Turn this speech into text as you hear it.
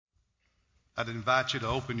I'd invite you to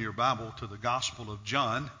open your Bible to the Gospel of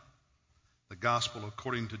John, the Gospel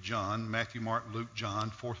according to John, Matthew, Mark, Luke,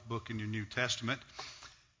 John, fourth book in your New Testament,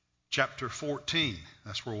 chapter 14.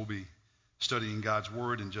 That's where we'll be studying God's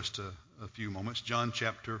Word in just a few moments. John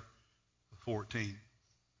chapter 14.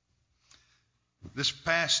 This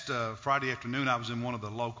past Friday afternoon, I was in one of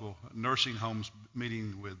the local nursing homes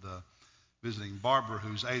meeting with visiting Barbara,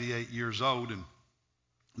 who's 88 years old, and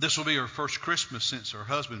this will be her first Christmas since her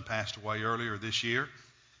husband passed away earlier this year.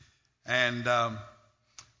 And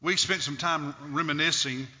we spent some time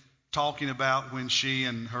reminiscing, talking about when she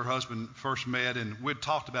and her husband first met, and we'd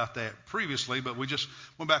talked about that previously, but we just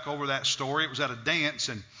went back over that story. It was at a dance,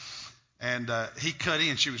 and he cut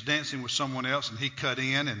in. She was dancing with someone else, and he cut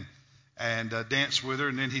in and danced with her,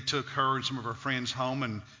 and then he took her and some of her friends home,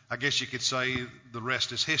 and I guess you could say the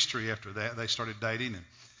rest is history after that. They started dating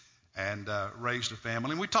and raised a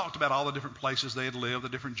family. And we talked about all the different places they had lived, the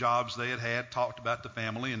different jobs they had had, talked about the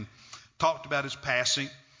family, and talked about his passing.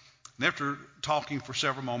 And after talking for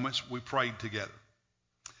several moments, we prayed together.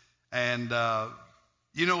 And,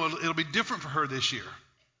 it'll be different for her this year.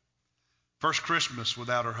 First Christmas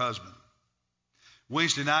without her husband.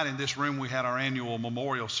 Wednesday night in this room, we had our annual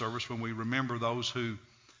memorial service when we remember those who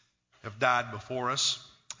have died before us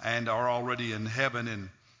and are already in heaven.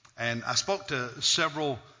 And I spoke to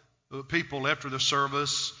several people after the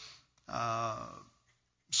service,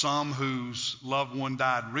 some whose loved one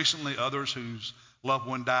died recently, others whose loved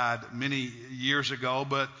one died many years ago,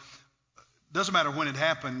 but it doesn't matter when it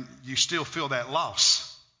happened, you still feel that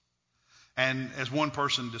loss. And as one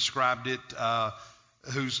person described it,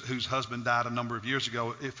 whose husband died a number of years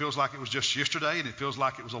ago, it feels like it was just yesterday, and it feels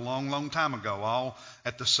like it was a long, long time ago, all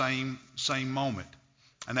at the same moment.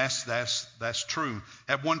 And that's true.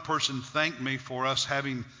 I had one person thank me for us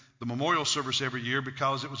having the memorial service every year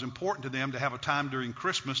because it was important to them to have a time during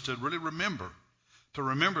Christmas to really remember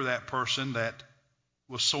that person that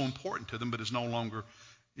was so important to them but is no longer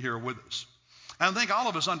here with us. And I think all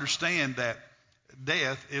of us understand that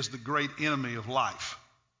death is the great enemy of life.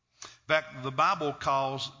 In fact, the Bible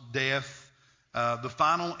calls death the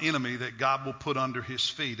final enemy that God will put under his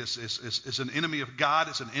feet. It's an enemy of God.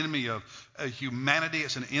 It's an enemy of humanity.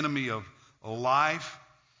 It's an enemy of life.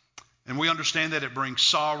 And we understand that it brings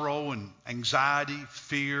sorrow and anxiety,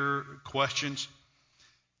 fear, questions.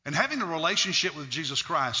 And having a relationship with Jesus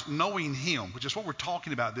Christ, knowing him, which is what we're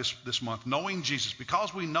talking about this month, knowing Jesus,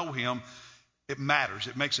 because we know him, it matters.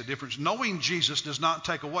 It makes a difference. Knowing Jesus does not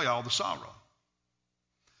take away all the sorrow.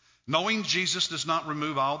 Knowing Jesus does not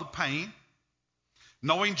remove all the pain.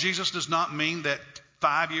 Knowing Jesus does not mean that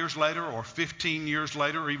 5 years later or 15 years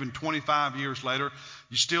later or even 25 years later,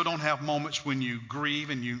 you still don't have moments when you grieve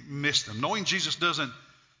and you miss them. Knowing Jesus doesn't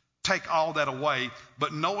take all that away,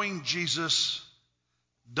 but knowing Jesus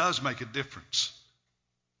does make a difference.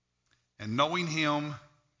 And knowing him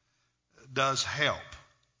does help.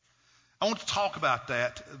 I want to talk about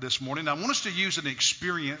that this morning. I want us to use an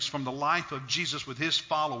experience from the life of Jesus with his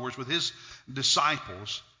followers, with his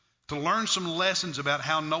disciples, to learn some lessons about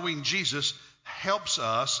how knowing Jesus helps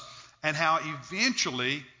us and how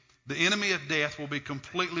eventually the enemy of death will be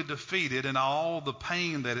completely defeated and all the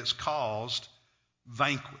pain that it's caused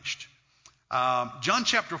vanquished. John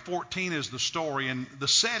chapter 14 is the story, and the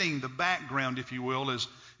setting, the background, if you will, is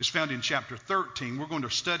found in chapter 13. We're going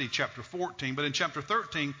to study chapter 14, but in chapter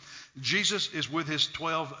 13, Jesus is with his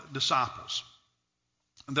 12 disciples.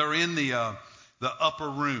 They're in the upper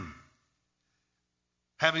room,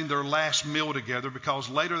 having their last meal together, because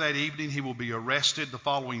later that evening he will be arrested. The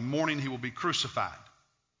following morning he will be crucified.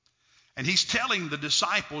 And he's telling the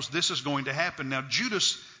disciples this is going to happen. Now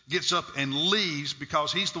Judas gets up and leaves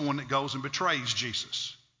because he's the one that goes and betrays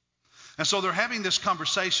Jesus. And so they're having this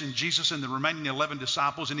conversation, Jesus and the remaining 11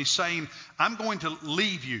 disciples, and he's saying, I'm going to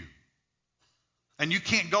leave you. And you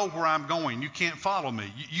can't go where I'm going. You can't follow me.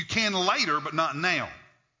 You can later, but not now.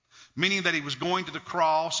 Meaning that he was going to the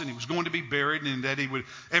cross and he was going to be buried, and that he would,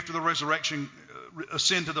 after the resurrection,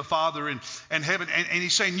 ascend to the Father and heaven. And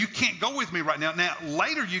he's saying, you can't go with me right now. Now,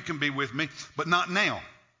 later you can be with me, but not now.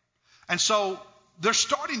 And so they're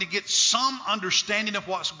starting to get some understanding of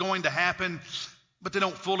what's going to happen, but they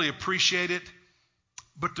don't fully appreciate it.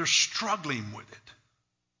 But they're struggling with it.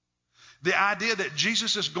 The idea that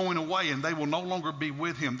Jesus is going away and they will no longer be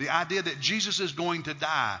with him. The idea that Jesus is going to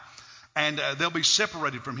die and they'll be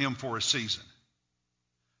separated from him for a season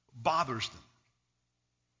bothers them,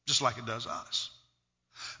 just like it does us.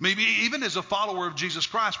 Maybe even as a follower of Jesus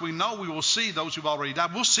Christ, we know we will see those who've already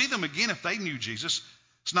died. We'll see them again if they knew Jesus.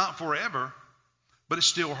 It's not forever. but it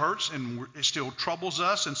still hurts and it still troubles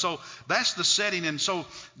us. And so that's the setting. And so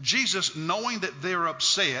Jesus, knowing that they're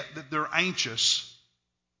upset, that they're anxious,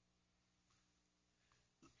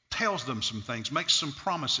 tells them some things, makes some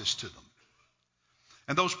promises to them.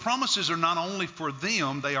 And those promises are not only for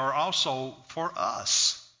them, they are also for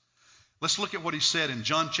us. Let's look at what he said in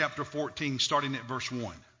John chapter 14, starting at verse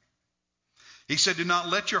 1. He said, "Do not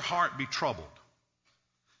let your heart be troubled.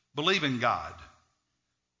 Believe in God.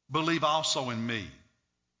 Believe also in me.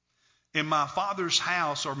 In my Father's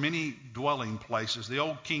house are many dwelling places." The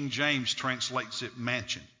old King James translates it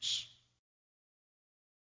mansions.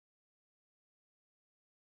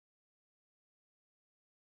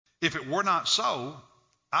 If it were not so,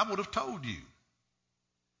 I would have told you.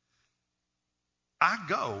 I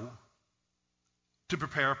go to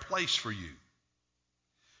prepare a place for you.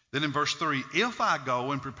 Then in verse 3, if I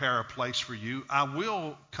go and prepare a place for you, I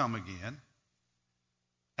will come again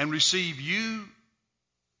and receive you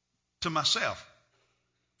to myself,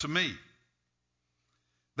 to me,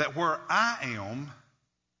 that where I am,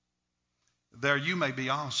 there you may be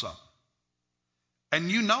also. And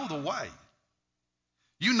you know the way.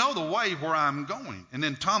 You know the way where I'm going. And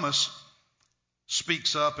then Thomas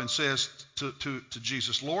speaks up and says to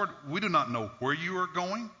Jesus, "Lord, we do not know where you are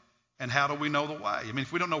going, and how do we know the way?" I mean,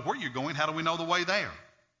 if we don't know where you're going, how do we know the way there?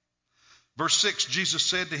 Verse 6, Jesus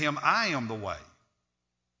said to him, "I am the way,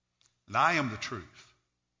 and I am the truth,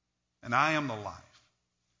 and I am the life.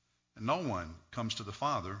 And no one comes to the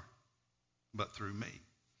Father but through me."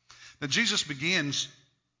 Now Jesus begins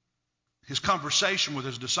his conversation with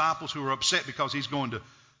his disciples who are upset because he's going to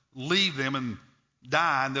leave them and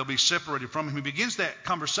die and they'll be separated from him. He begins that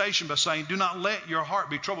conversation by saying, "Do not let your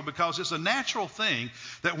heart be troubled," because it's a natural thing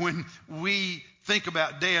that when we think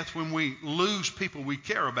about death, when we lose people we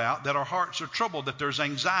care about, that our hearts are troubled, that there's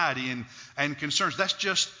anxiety and concerns. That's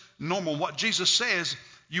just normal. What Jesus says,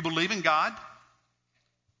 you believe in God,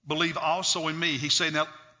 believe also in me. He said, now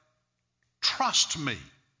trust me.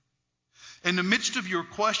 In the midst of your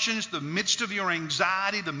questions, the midst of your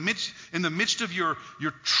anxiety, in the midst of your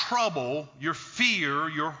trouble, your fear,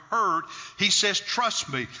 your hurt, he says, trust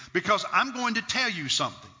me, because I'm going to tell you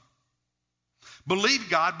something. Believe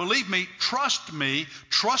God, believe me, trust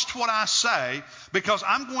what I say, because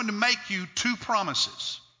I'm going to make you two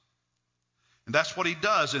promises. And that's what he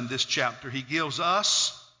does in this chapter. He gives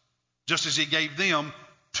us, just as he gave them,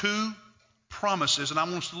 two promises, and I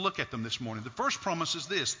want us to look at them this morning. The first promise is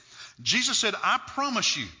this. Jesus said, "I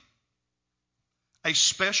promise you a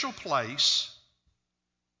special place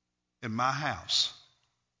in my house."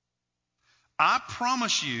 I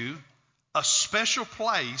promise you a special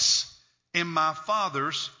place in my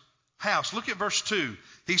Father's house. Look at verse 2.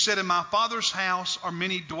 He said, "In my Father's house are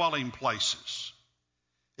many dwelling places.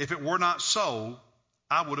 If it were not so,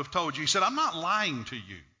 I would have told you." He said, "I'm not lying to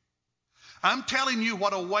you. I'm telling you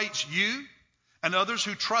what awaits you and others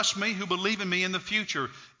who trust me, who believe in me in the future.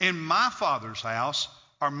 In my Father's house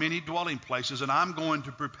are many dwelling places, and I'm going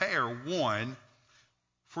to prepare one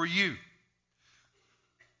for you."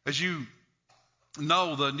 As you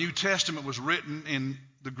know, the New Testament was written in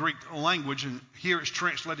the Greek language, and here it's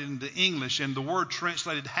translated into English, and the word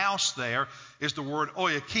translated house there is the word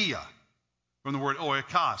oikoia, from the word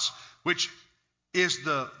oikos, which is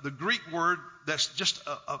the Greek word that's just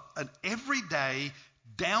an everyday,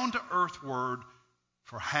 down-to-earth word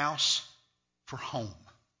for house, for home.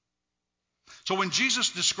 So when Jesus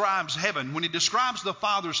describes heaven, when he describes the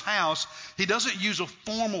Father's house, he doesn't use a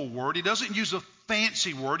formal word. He doesn't use a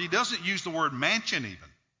fancy word. He doesn't use the word mansion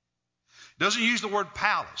even. He doesn't use the word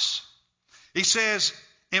palace. He says,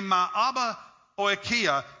 in my Abba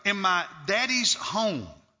oikoia, in my daddy's home,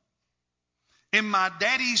 in my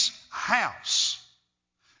daddy's house,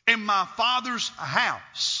 in my Father's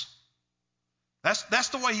house. That's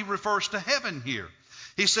the way he refers to heaven here.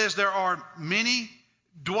 He says there are many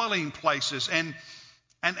dwelling places. And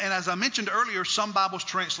as I mentioned earlier, some Bibles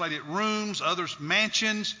translate it rooms, others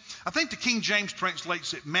mansions. I think the King James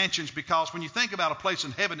translates it mansions because when you think about a place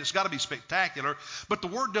in heaven, it's got to be spectacular. But the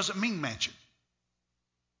word doesn't mean mansion.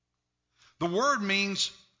 The word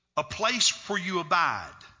means a place where you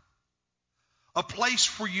abide, a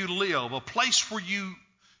place where you live, a place where you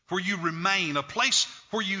remain, a place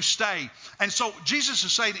where you stay. And so Jesus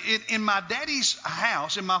is saying, in my daddy's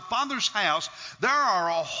house, in my Father's house, there are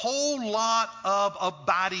a whole lot of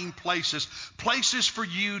abiding places, places for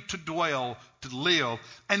you to dwell, to live.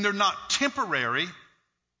 And they're not temporary.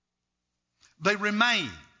 They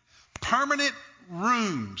remain. Permanent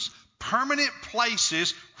rooms, permanent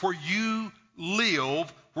places where you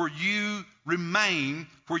live, where you remain,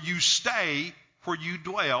 where you stay, where you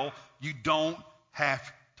dwell. You don't have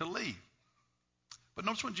to leave. But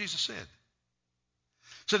notice what Jesus said.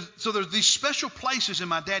 So there's these special places in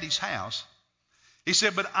my daddy's house. He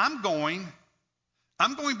said, but I'm going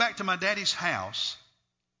back to my daddy's house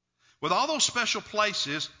with all those special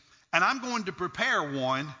places, and I'm going to prepare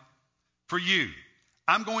one for you.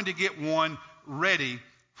 I'm going to get one ready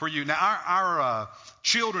for you. Now, our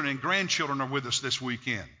children and grandchildren are with us this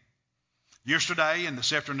weekend. Yesterday and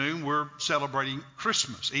this afternoon, we're celebrating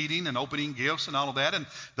Christmas, eating and opening gifts and all of that, and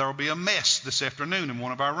there will be a mess this afternoon in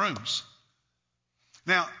one of our rooms.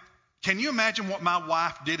 Now, can you imagine what my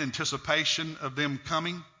wife did in anticipation of them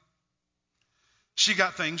coming? She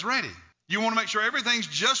got things ready. You want to make sure everything's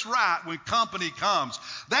just right when company comes.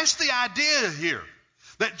 That's the idea here.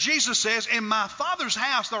 That Jesus says, in my Father's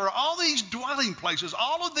house, there are all these dwelling places,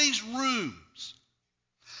 all of these rooms.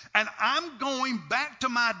 And I'm going back to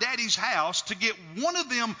my daddy's house to get one of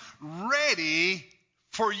them ready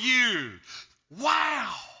for you.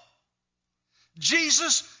 Wow.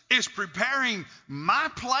 Jesus is preparing my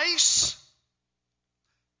place,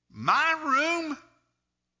 my room,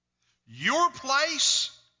 your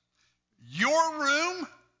place, your room.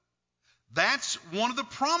 That's one of the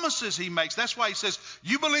promises he makes. That's why he says,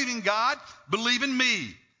 you believe in God, believe in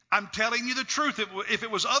me. I'm telling you the truth. If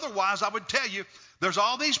it was otherwise, I would tell you, there's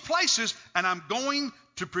all these places, and I'm going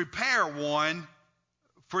to prepare one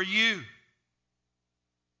for you.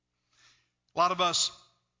 A lot of us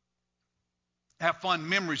have fond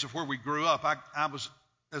memories of where we grew up. I was,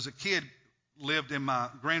 as a kid, lived in my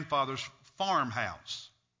grandfather's farmhouse.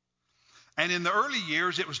 And in the early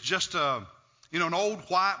years, it was just an old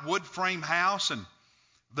white wood frame house, and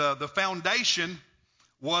the foundation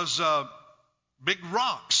was big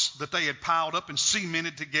rocks that they had piled up and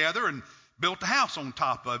cemented together and built a house on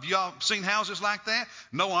top of. Y'all seen houses like that?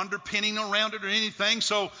 No underpinning around it or anything,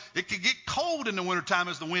 so it could get cold in the wintertime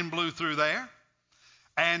as the wind blew through there.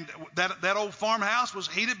 And that old farmhouse was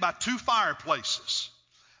heated by 2 fireplaces.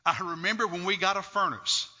 I remember when we got a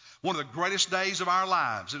furnace, one of the greatest days of our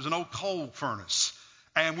lives. It was an old coal furnace.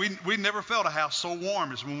 And we never felt a house so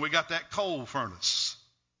warm as when we got that coal furnace.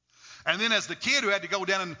 And then as the kid who had to go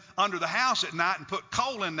down under the house at night and put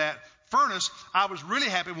coal in that furnace, I was really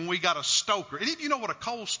happy when we got a stoker. Any of you know what a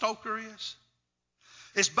coal stoker is?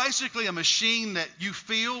 It's basically a machine that you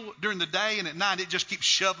feel during the day, and at night it just keeps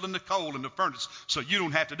shoveling the coal in the furnace so you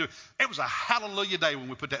don't have to do it. It was a hallelujah day when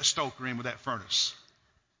we put that stoker in with that furnace.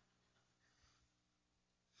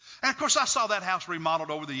 And of course, I saw that house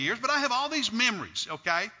remodeled over the years, but I have all these memories,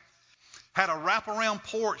 okay? Had a wraparound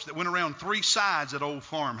porch that went around 3 sides of that old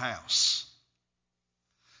farmhouse.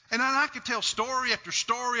 And then I could tell story after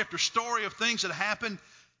story after story of things that happened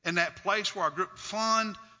in that place where I grew up.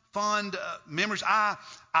 Fond memories.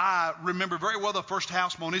 I remember very well the first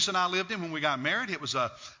house Monisa and I lived in when we got married. It was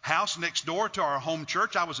a house next door to our home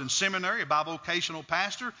church. I was in seminary, a bivocational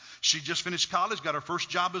pastor. She just finished college, got her first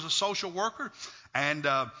job as a social worker, and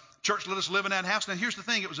church let us live in that house. Now here's the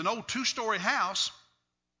thing. It was an old 2-story house,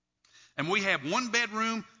 and we had 1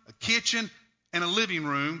 bedroom, a kitchen, and a living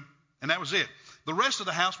room, and that was it. The rest of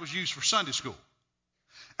the house was used for Sunday school.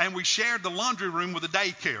 And we shared the laundry room with a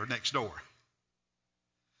daycare next door.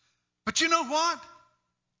 But you know what?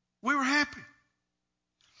 We were happy.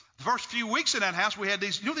 The first few weeks in that house, we had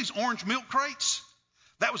these orange milk crates?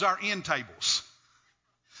 That was our end tables.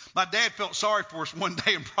 My dad felt sorry for us one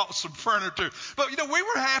day and brought some furniture. But, we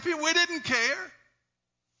were happy. We didn't care.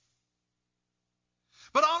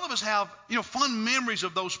 But all of us have, fond memories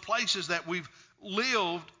of those places that we've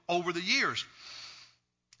lived over the years.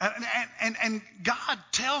 And God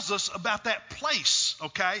tells us about that place,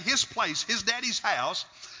 okay? His place, his daddy's house,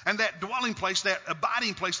 and that dwelling place, that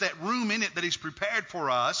abiding place, that room in it that he's prepared for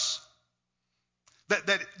us,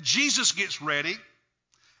 that Jesus gets ready.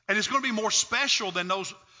 And it's going to be more special than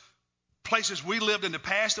those places we lived in the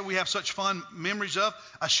past that we have such fond memories of.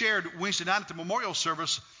 I shared Wednesday night at the memorial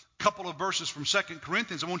service a couple of verses from 2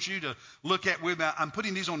 Corinthians I want you to look at with me. I'm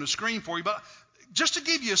putting these on the screen for you, but just to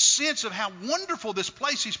give you a sense of how wonderful this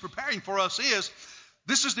place he's preparing for us is,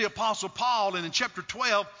 this is the Apostle Paul, and in chapter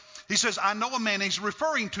 12, he says, I know a man. He's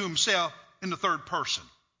referring to himself in the third person.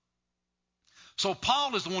 So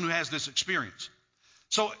Paul is the one who has this experience.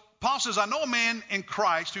 So Paul says, I know a man in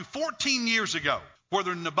Christ who 14 years ago,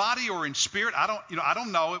 whether in the body or in spirit, I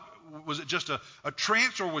don't know. Was it just a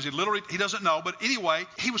trance, or was he literally, he doesn't know. But anyway,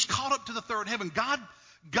 he was caught up to the third heaven. God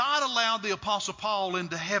allowed the Apostle Paul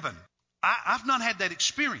into heaven. I've not had that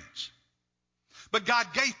experience. But God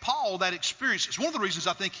gave Paul that experience. It's one of the reasons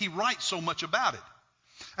I think he writes so much about it.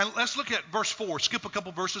 And let's look at verse 4. Skip a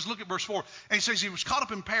couple verses. Look at verse 4. And he says he was caught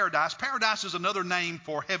up in paradise. Paradise is another name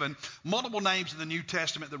for heaven. Multiple names in the New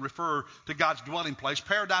Testament that refer to God's dwelling place.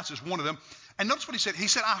 Paradise is one of them. And notice what he said. He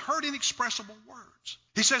said, I heard inexpressible words.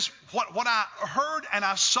 He says, what I heard and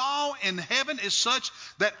I saw in heaven is such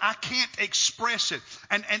that I can't express it.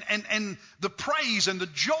 And the praise and the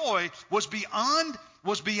joy was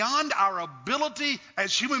beyond our ability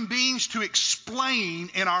as human beings to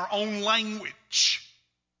explain in our own language.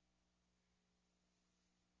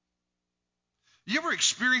 You ever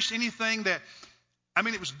experienced anything that,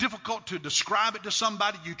 it was difficult to describe it to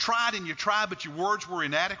somebody? You tried and you tried, but your words were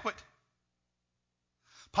inadequate.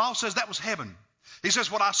 Paul says that was heaven. He says,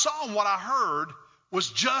 what I saw and what I heard was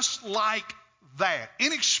just like that.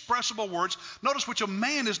 Inexpressible words, notice which a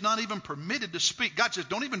man is not even permitted to speak. God says,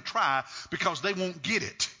 don't even try because they won't get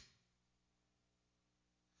it.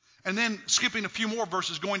 And then skipping a few more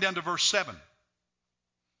verses, going down to verse 7.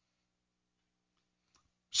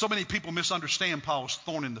 So many people misunderstand Paul's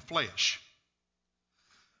thorn in the flesh.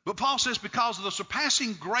 But Paul says, because of the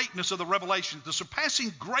surpassing greatness of the revelation, the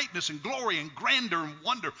surpassing greatness and glory and grandeur and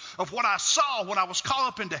wonder of what I saw when I was caught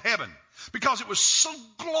up into heaven, because it was so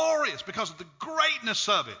glorious, because of the greatness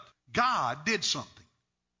of it, God did something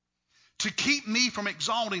to keep me from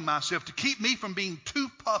exalting myself, to keep me from being too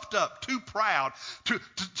puffed up, too proud,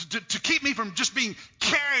 to keep me from just being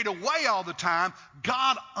carried away all the time.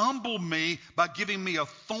 God humbled me by giving me a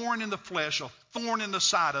thorn in the flesh, a thorn in the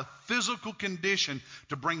side, a physical condition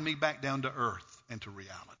to bring me back down to earth and to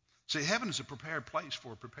reality. See, heaven is a prepared place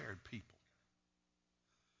for a prepared people.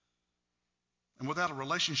 And without a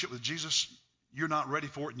relationship with Jesus, you're not ready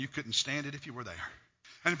for it and you couldn't stand it if you were there.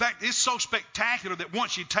 And in fact, it's so spectacular that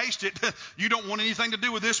once you taste it, you don't want anything to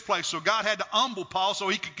do with this place. So God had to humble Paul so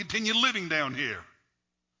he could continue living down here.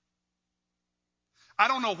 I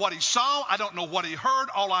don't know what he saw. I don't know what he heard.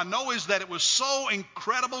 All I know is that it was so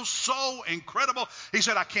incredible, so incredible. He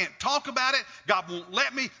said, I can't talk about it. God won't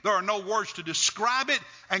let me. There are no words to describe it.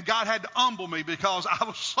 And God had to humble me because I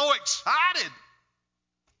was so excited.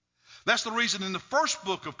 That's the reason in the first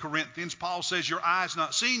book of Corinthians, Paul says, your eye is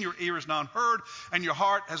not seen, your ear is not heard, and your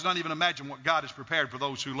heart has not even imagined what God has prepared for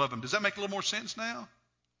those who love him. Does that make a little more sense now?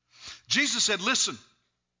 Jesus said, listen,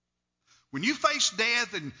 when you face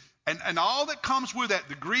death and all that comes with that,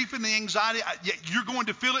 the grief and the anxiety, you're going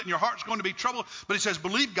to feel it and your heart's going to be troubled. But he says,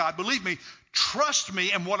 believe God, believe me, trust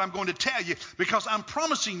me in what I'm going to tell you, because I'm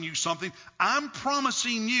promising you something. I'm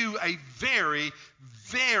promising you a very,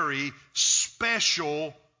 very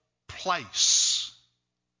special place.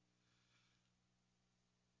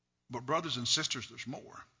 But brothers and sisters, there's more.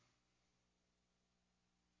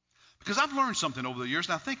 Because I've learned something over the years,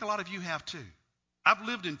 and I think a lot of you have too. I've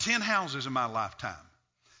lived in 10 houses in my lifetime.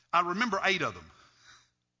 I remember 8 of them.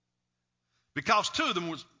 Because 2 of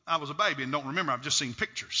them I was a baby and don't remember. I've just seen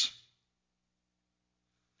pictures.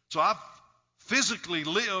 So I've physically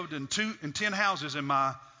lived in 10 houses in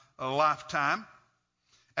my lifetime.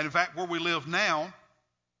 And in fact, where we live now,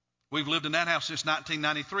 we've lived in that house since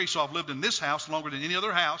 1993, so I've lived in this house longer than any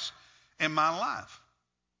other house in my life.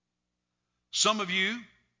 Some of you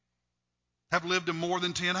have lived in more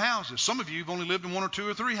than 10 houses. Some of you have only lived in 1 or 2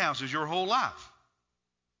 or 3 houses your whole life.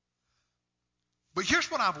 But here's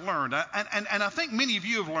what I've learned, and I think many of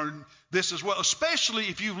you have learned this as well, especially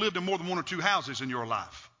if you've lived in more than 1 or 2 houses in your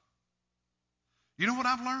life. You know what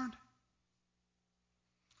I've learned?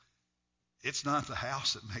 It's not the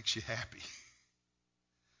house that makes you happy.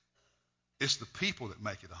 It's the people that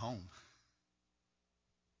make it a home.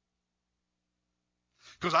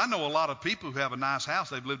 Because I know a lot of people who have a nice house,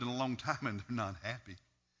 they've lived in a long time, and they're not happy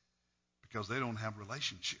because they don't have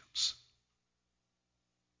relationships.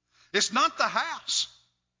 It's not the house.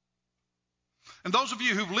 And those of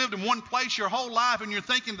you who've lived in one place your whole life and you're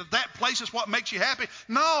thinking that that place is what makes you happy,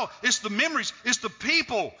 no, it's the memories, it's the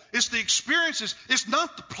people, it's the experiences, it's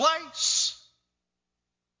not the place.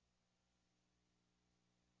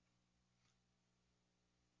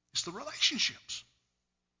 It's the relationships.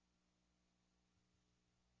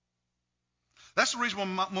 That's the reason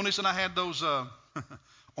when Melissa and I had those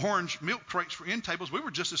orange milk crates for end tables, we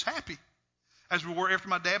were just as happy as we were after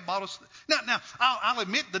my dad bought us. Now, I'll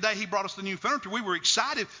admit the day he brought us the new furniture, we were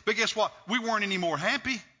excited, but guess what? We weren't any more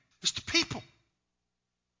happy. It's the people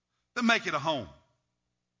that make it a home.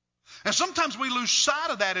 And sometimes we lose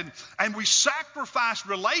sight of that and we sacrifice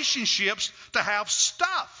relationships to have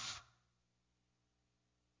stuff.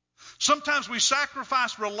 Sometimes we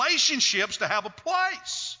sacrifice relationships to have a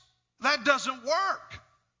place. That doesn't work.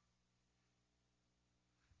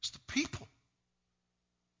 It's the people.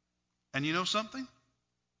 And you know something?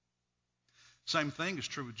 Same thing is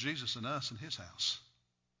true with Jesus and us and his house.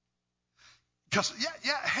 Because,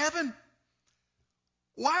 heaven,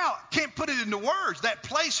 Wow, can't put it into words. That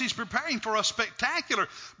place he's preparing for us spectacular.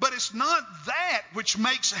 But it's not that which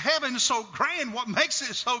makes heaven so grand. What makes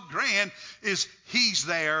it so grand is he's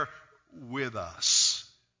there with us.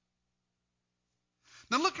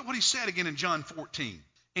 Now look at what he said again in John 14.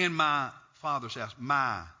 In my Father's house,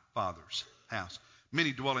 my Father's house,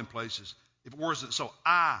 many dwelling places. If it wasn't so,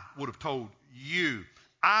 I would have told you.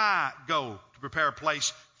 I go to prepare a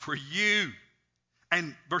place for you.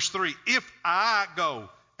 And verse 3, if I go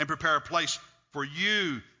and prepare a place for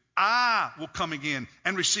you, I will come again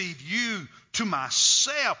and receive you to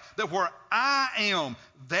myself, that where I am,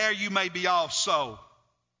 there you may be also.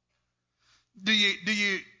 Do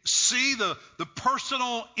you see the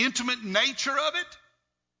personal, intimate nature of it?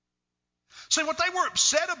 See, what they were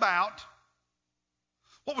upset about,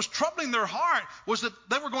 what was troubling their heart, was that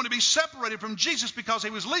they were going to be separated from Jesus because he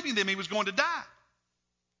was leaving them. He was going to die.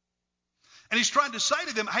 And he's trying to say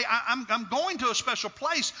to them, hey, I'm going to a special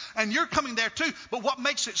place, and you're coming there too. But what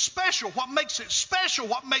makes it special, what makes it special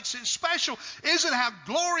isn't how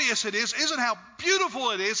glorious it is, isn't how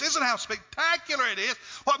beautiful it is, isn't how spectacular it is.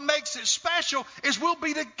 What makes it special is we'll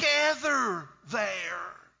be together there.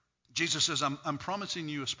 Jesus says, I'm promising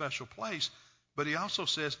you a special place, but he also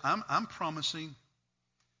says, I'm promising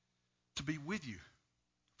to be with you,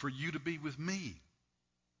 for you to be with me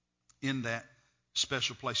in that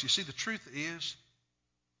special place. You see, the truth is,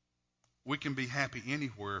 we can be happy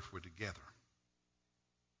anywhere if we're together.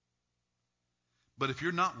 But if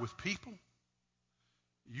you're not with people,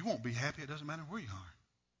 you won't be happy. It doesn't matter where you are.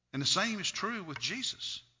 And the same is true with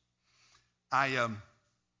Jesus. I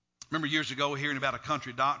remember years ago hearing about a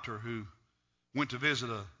country doctor who went to visit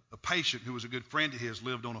a patient who was a good friend of his,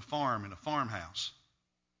 lived on a farm in a farmhouse.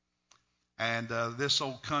 And this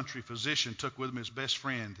old country physician took with him his best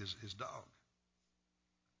friend, his dog.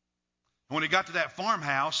 And when he got to that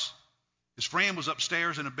farmhouse, his friend was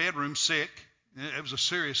upstairs in a bedroom sick. It was a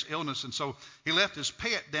serious illness. And so he left his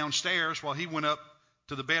pet downstairs while he went up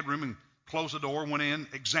to the bedroom and closed the door, went in,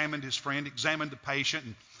 examined his friend, examined the patient.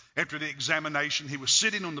 And after the examination, he was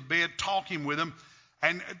sitting on the bed talking with him.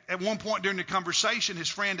 And at one point during the conversation, his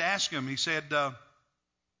friend asked him, he said,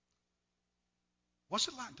 what's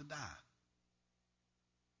it like to die?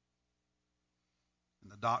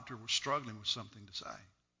 And the doctor was struggling with something to say.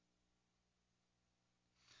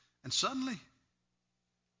 And suddenly,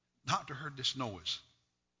 the doctor heard this noise,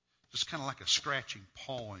 just kind of like a scratching,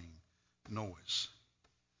 pawing noise.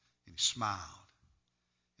 And he smiled.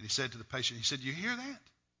 And he said to the patient, he said, you hear that?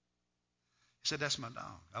 He said, that's my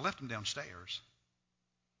dog. I left him downstairs.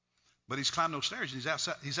 But he's climbed those stairs, and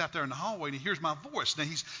he's out there in the hallway, and he hears my voice. Now,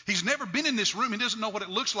 he's never been in this room. He doesn't know what it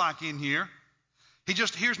looks like in here. He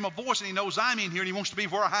just hears my voice, and he knows I'm in here, and he wants to be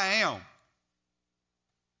where I am.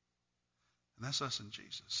 And that's us and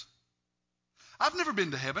Jesus. I've never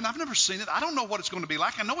been to heaven. I've never seen it. I don't know what it's going to be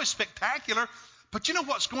like. I know it's spectacular. But you know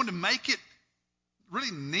what's going to make it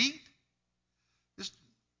really neat?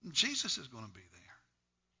 Jesus is going to be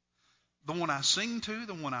there. The one I sing to,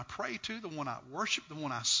 the one I pray to, the one I worship, the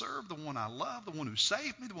one I serve, the one I love, the one who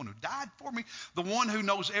saved me, the one who died for me, the one who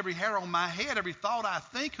knows every hair on my head, every thought I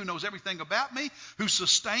think, who knows everything about me, who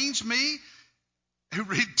sustains me, who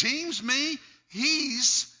redeems me.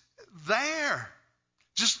 He's there.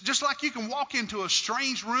 Just like you can walk into a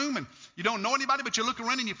strange room and you don't know anybody, but you look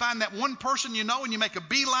around and you find that one person you know and you make a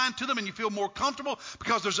beeline to them and you feel more comfortable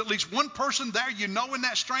because there's at least one person there you know in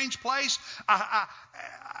that strange place.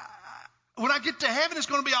 When I get to heaven, it's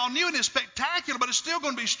going to be all new and it's spectacular, but it's still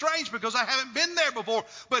going to be strange because I haven't been there before.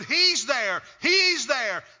 But He's there, He's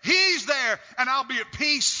there, He's there, and I'll be at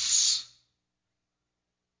peace.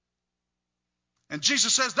 And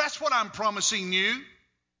Jesus says, that's what I'm promising you.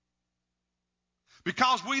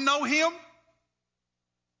 Because we know Him,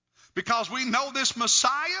 because we know this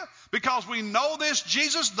Messiah, because we know this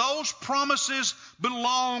Jesus, those promises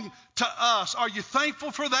belong to us. Are you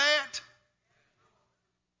thankful for that?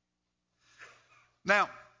 Now,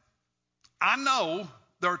 I know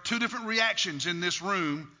there are two different reactions in this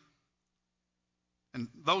room, and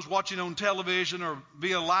those watching on television or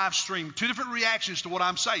via live stream, two different reactions to what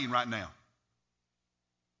I'm saying right now.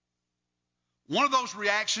 One of those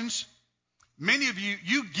reactions, many of you,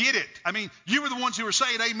 you get it. I mean, you were the ones who were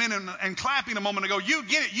saying amen and clapping a moment ago. You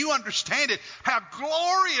get it. You understand it. How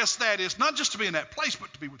glorious that is. Not just to be in that place,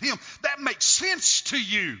 but to be with Him. That makes sense to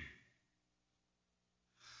you.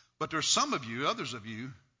 But there's some of you, others of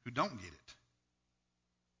you, who don't get it.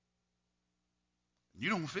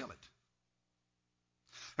 You don't feel it.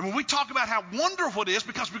 And when we talk about how wonderful it is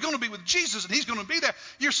because we're going to be with Jesus and He's going to be there,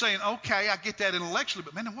 you're saying, okay, I get that intellectually,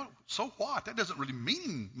 but man, so what? That doesn't really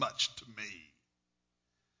mean much to me.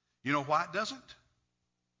 You know why it doesn't?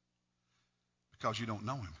 Because you don't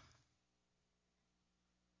know him.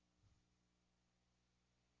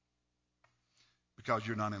 Because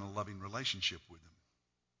you're not in a loving relationship with him.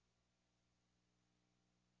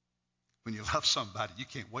 When you love somebody, you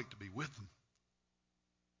can't wait to be with them.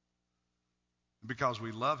 Because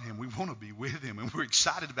we love him, we want to be with him, and we're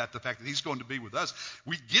excited about the fact that he's going to be with us.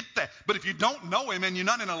 We get that. But if you don't know him and you're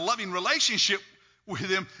not in a loving relationship with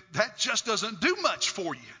him, that just doesn't do much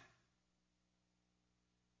for you.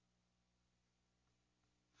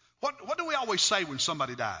 What do we always say when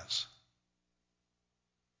somebody dies?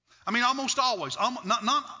 I mean, almost always, not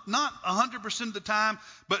 100% of the time,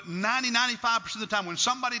 but 95% of the time when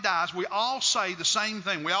somebody dies, we all say the same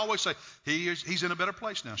thing. We always say, he's in a better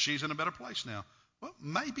place now. She's in a better place now. Well,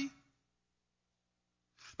 maybe.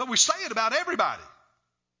 But we say it about everybody.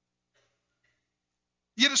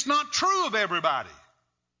 Yet it's not true of everybody.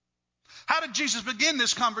 How did Jesus begin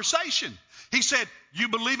this conversation? He said, you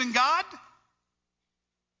believe in God?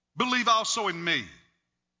 Believe also in me.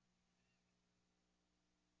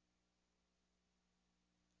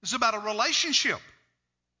 It's about a relationship.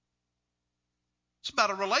 It's about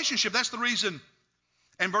a relationship. That's the reason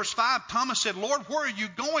in verse 5, Thomas said, Lord, where are you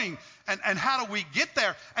going? And how do we get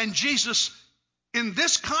there? And Jesus, in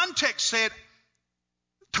this context, said,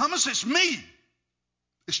 Thomas, it's me.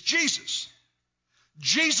 It's Jesus.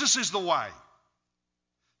 Jesus is the way.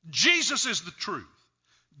 Jesus is the truth.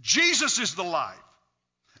 Jesus is the life.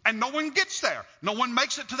 And no one gets there. No one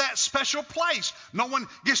makes it to that special place. No one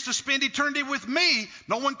gets to spend eternity with me.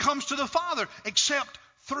 No one comes to the Father except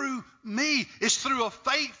through me. It's through a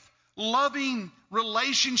faith-loving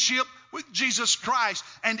relationship with Jesus Christ.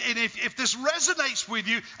 And if this resonates with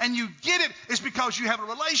you and you get it, it's because you have a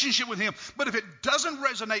relationship with him. But if it doesn't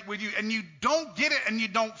resonate with you and you don't get it and you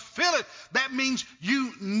don't feel it, that means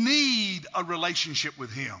you need a relationship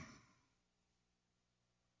with him.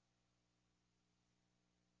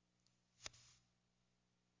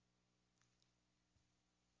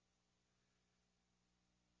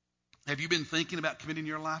 Have you been thinking about committing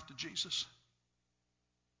your life to Jesus?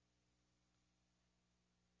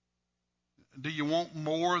 Do you want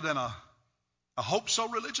more than a hope-so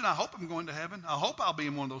religion? I hope I'm going to heaven. I hope I'll be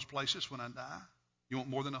in one of those places when I die. You want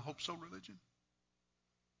more than a hope-so religion?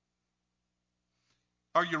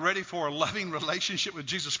 Are you ready for a loving relationship with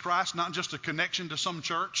Jesus Christ, not just a connection to some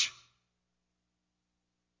church?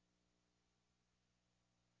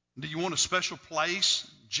 Do you want a special place,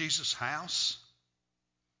 Jesus' house?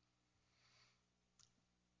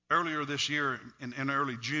 Earlier this year, in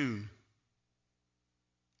early June,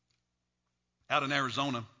 out in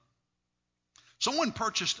Arizona, someone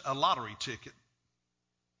purchased a lottery ticket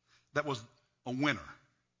that was a winner.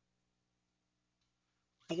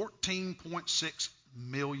 $14.6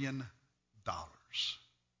 million.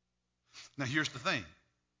 Now here's the thing.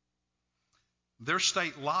 Their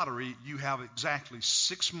state lottery, you have exactly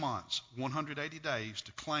 6 months, 180 days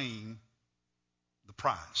to claim the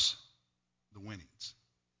prize, the winnings.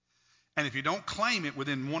 And if you don't claim it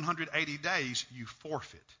within 180 days, you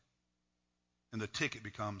forfeit. And the ticket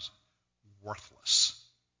becomes worthless.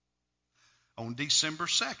 On December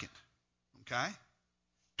 2nd, okay,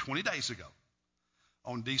 20 days ago,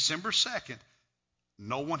 on December 2nd,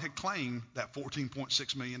 no one had claimed that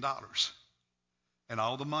 $14.6 million. And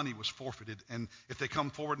all the money was forfeited. And if they come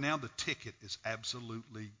forward now, the ticket is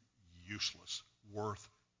absolutely useless, worth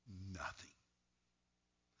nothing.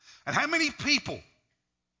 And how many people,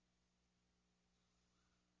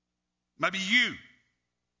 maybe you,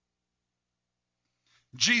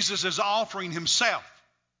 Jesus is offering himself.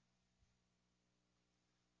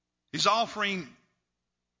 He's offering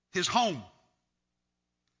his home.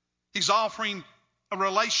 He's offering a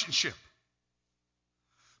relationship.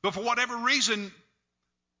 But for whatever reason,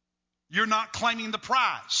 you're not claiming the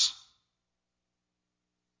prize.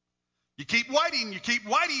 You keep waiting, you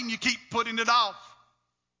keep putting it off.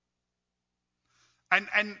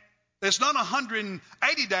 And it's not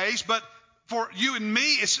 180 days, but for you and me,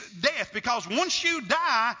 it's death. Because once you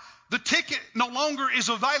die, the ticket no longer is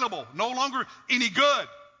available, no longer any good.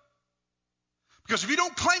 Because if you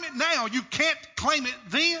don't claim it now, you can't claim it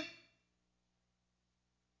then.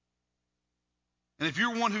 And if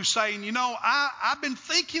you're one who's saying, you know, I've been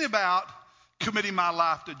thinking about committing my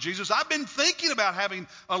life to Jesus. I've been thinking about having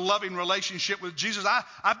a loving relationship with Jesus.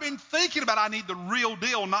 I've been thinking about I need the real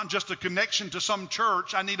deal, not just a connection to some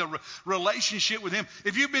church. I need a relationship with him.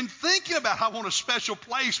 If you've been thinking about I want a special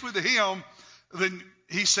place with him, then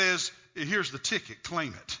he says, here's the ticket,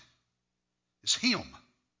 claim it. It's him.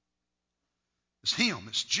 It's him.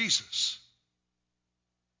 It's Jesus.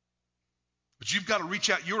 But you've got to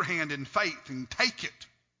reach out your hand in faith and take it.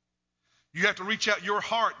 You have to reach out your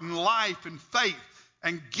heart and life and faith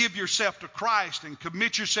and give yourself to Christ and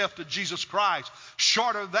commit yourself to Jesus Christ.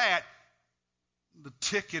 Short of that, the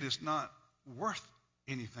ticket is not worth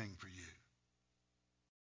anything for you.